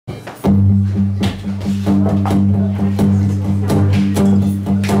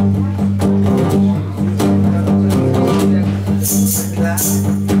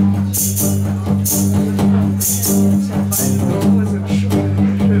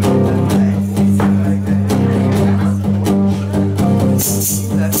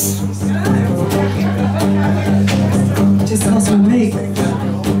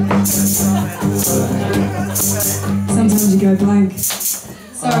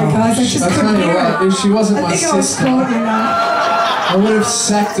sorry guys, I just couldn't hear it. If she wasn't my sister, I was caught in that. I would have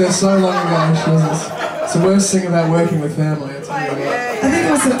sacked her so long ago. She was it's the worst thing about working with family, I tell you what. I think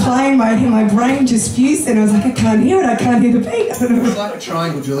it was the playing mode and my brain just fused and I was like, I can't hear it, I can't hear the beat. I don't know. It's like a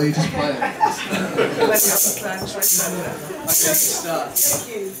triangle, Julie, you just play it. Okay, start.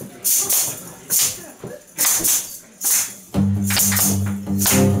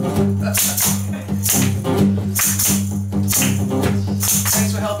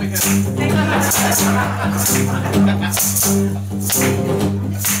 Thanks for helping her.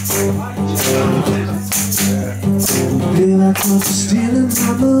 Feel like I'm stealing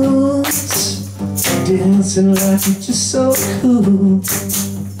my moods, dancing like you're just so cool,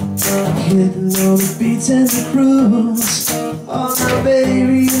 hitting all the beats and the grooves. Oh now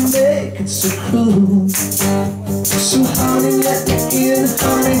baby, you make it so cool. So honey, let me in,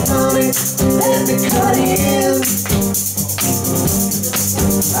 honey, honey, let me cut in.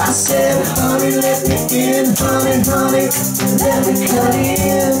 I said honey, let me in, honey, honey, let me cut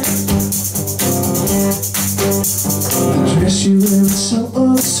in. The dress you wear is so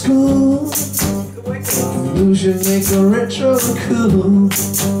old school, illusion make a retro cool.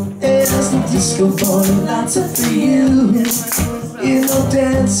 As the disco ball and lights up for you, you know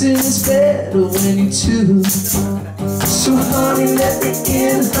dancing is better when you two. So honey, let me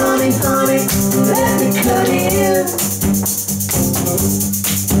in, honey, honey, let me cut in.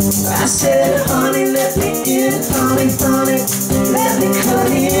 I said honey, let me in, honey, honey, let me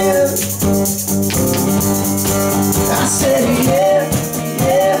cut in. I said yeah,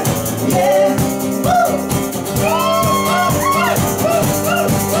 yeah, yeah, woo.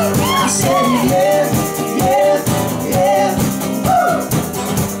 I said yeah, yeah, yeah, woo.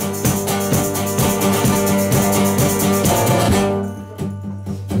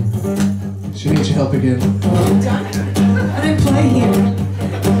 She needs your help again. I didn't play here.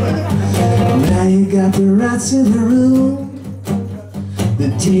 Now you got the rights in the room. The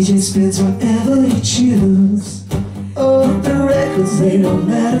DJ spins whatever you choose. Oh, the records, they don't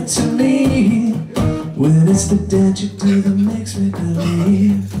matter to me. When it's the dance you do that makes me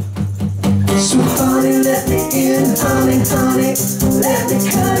believe. So honey, let me in, honey, honey, let me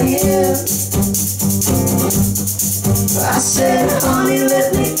cut in. I said honey,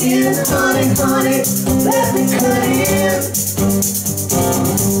 let me in, honey, honey, let me cut in.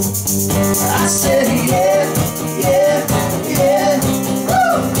 I said yeah, yeah, yeah,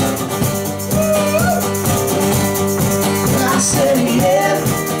 woo. I said yeah,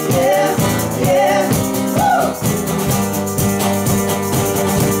 yeah, yeah, woo.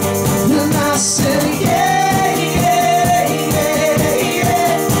 And I said yeah, yeah, yeah, yeah,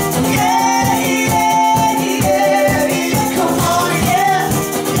 yeah, yeah, yeah, come on, yeah,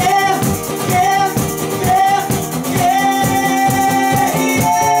 yeah, yeah, yeah, yeah,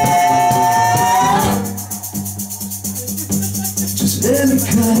 yeah. Just let me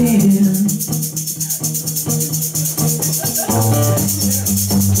cut in.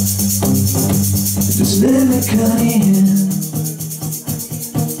 Just let me cut in.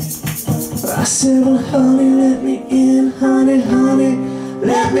 I said, well, honey, let me in, honey, honey,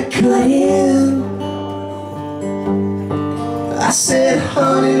 let me cut in. I said,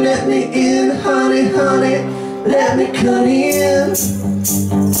 honey, let me in, honey, honey, let me cut in.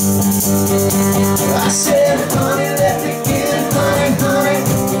 I said, honey, let me in, honey, honey,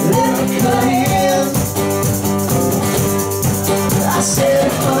 let me cut in. I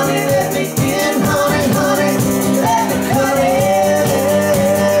said, honey, let me in, honey, honey, let me cut in.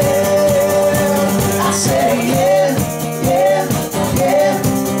 I said, yeah, yeah, yeah,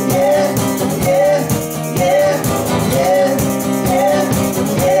 yeah, yeah, yeah, yeah, yeah,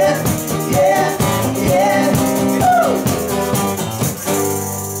 yeah, yeah, yeah, woo.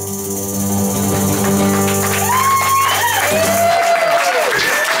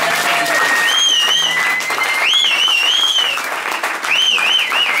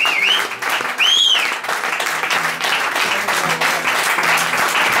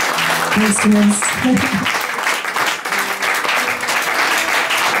 Thanks, guys.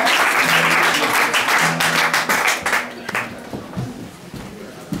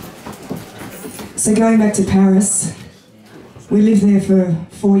 So going back to Paris, we lived there for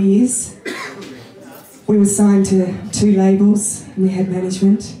 4 years. We were signed to 2 labels and we had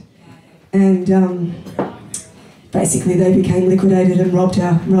management. And basically they became liquidated and robbed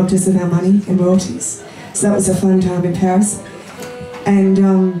us of our money and royalties. So that was a fun time in Paris. And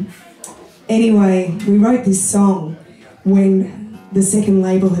anyway, we wrote this song when the second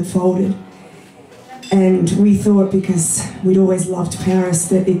label had folded. And we thought, because we'd always loved Paris,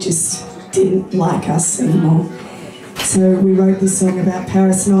 that it just didn't like us anymore. So we wrote this song about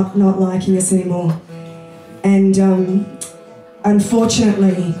Paris not liking us anymore. And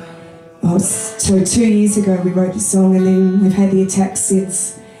unfortunately, so 2 years ago we wrote this song, and then we've had the attack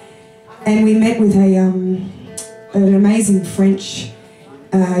since. And we met with an amazing French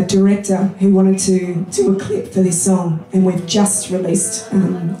director who wanted to do a clip for this song, and we've just released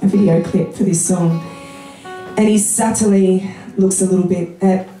a video clip for this song. And he subtly looks a little bit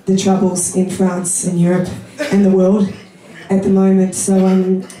at the troubles in France and Europe and the world at the moment.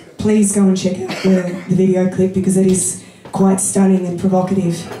 So please go and check out the video clip, because it is quite stunning and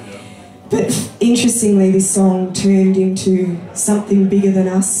provocative. But interestingly, this song turned into something bigger than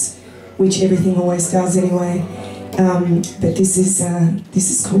us, which everything always does anyway. But this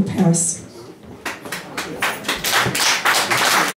is called Paris.